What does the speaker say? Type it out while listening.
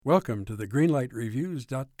Welcome to the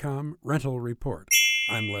GreenlightReviews.com Rental Report.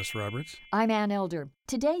 I'm Les Roberts. I'm Ann Elder.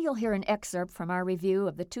 Today you'll hear an excerpt from our review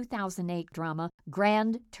of the 2008 drama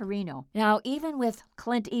Gran Torino. Now, even with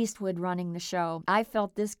Clint Eastwood running the show, I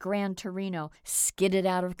felt this Gran Torino skidded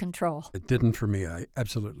out of control. It didn't for me. I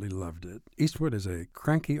absolutely loved it. Eastwood is a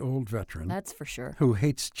cranky old veteran. That's for sure. Who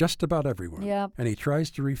hates just about everyone. Yep. And he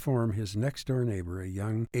tries to reform his next-door neighbor, a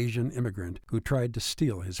young Asian immigrant who tried to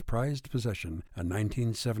steal his prized possession, a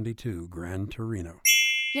 1972 Gran Torino.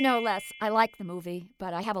 You know, Les, I like the movie,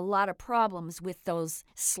 but I have a lot of problems with those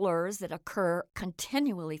slurs that occur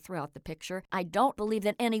continually throughout the picture. I don't believe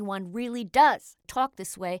that anyone really does talk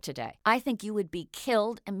this way today. I think you would be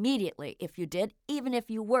killed immediately if you did, even if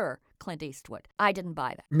you were Clint Eastwood. I didn't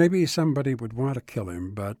buy that. Maybe somebody would want to kill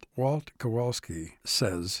him, but Walt Kowalski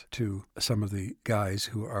says to some of the guys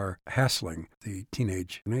who are hassling the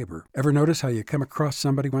teenage neighbor, "Ever notice how you come across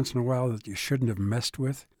somebody once in a while that you shouldn't have messed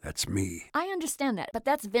with? That's me." I understand that, but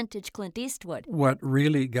that's vintage Clint Eastwood. What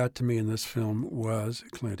really got to me in this film was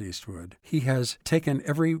Clint Eastwood. He has taken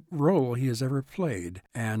every role he has ever played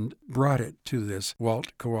and brought it to this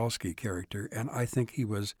Walt Kowalski character, and I think he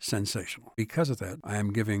was sensational. Because of that, I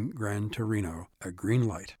am giving Gran Torino a green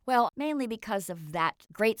light. Well, mainly because of that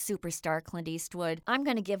great superstar Clint Eastwood, I'm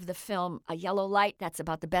going to give the film a yellow light. That's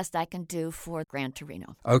about the best I can do for Gran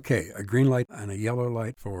Torino. Okay, a green light and a yellow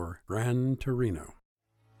light for Gran Torino.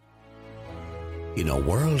 In a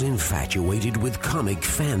world infatuated with comic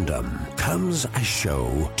fandom comes a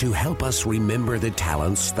show to help us remember the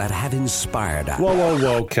talents that have inspired us.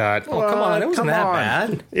 Whoa, cut. Oh, come on, it wasn't that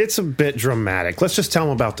bad. It's a bit dramatic. Let's just tell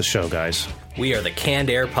them about the show, guys. We are the Canned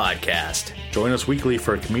Air Podcast. Join us weekly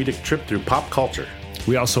for a comedic trip through pop culture.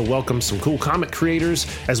 We also welcome some cool comic creators,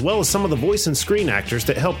 as well as some of the voice and screen actors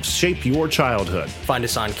that helped shape your childhood. Find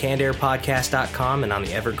us on CannedAirPodcast.com and on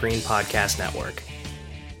the Evergreen Podcast Network.